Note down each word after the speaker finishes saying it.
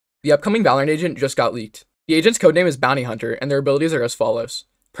The upcoming Valorant agent just got leaked. The agent's codename is Bounty Hunter, and their abilities are as follows.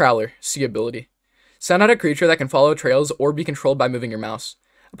 Prowler, C ability. Send out a creature that can follow trails or be controlled by moving your mouse.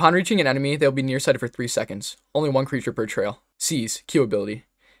 Upon reaching an enemy, they will be nearsighted for 3 seconds. Only one creature per trail. Seize, Q ability.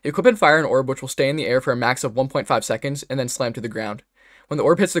 Equip and fire an orb which will stay in the air for a max of 1.5 seconds and then slam to the ground. When the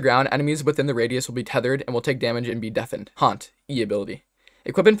orb hits the ground, enemies within the radius will be tethered and will take damage and be deafened. Haunt, E ability.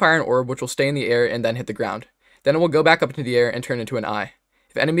 Equip and fire an orb which will stay in the air and then hit the ground. Then it will go back up into the air and turn into an eye.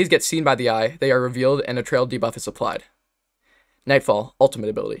 If enemies get seen by the eye, they are revealed and a trail debuff is applied. Nightfall, ultimate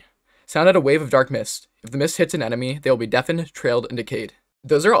ability. Sound out a wave of dark mist. If the mist hits an enemy, they will be deafened, trailed, and decayed.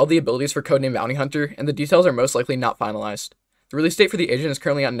 Those are all the abilities for codename Bounty Hunter, and the details are most likely not finalized. The release date for the agent is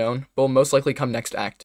currently unknown, but will most likely come next act.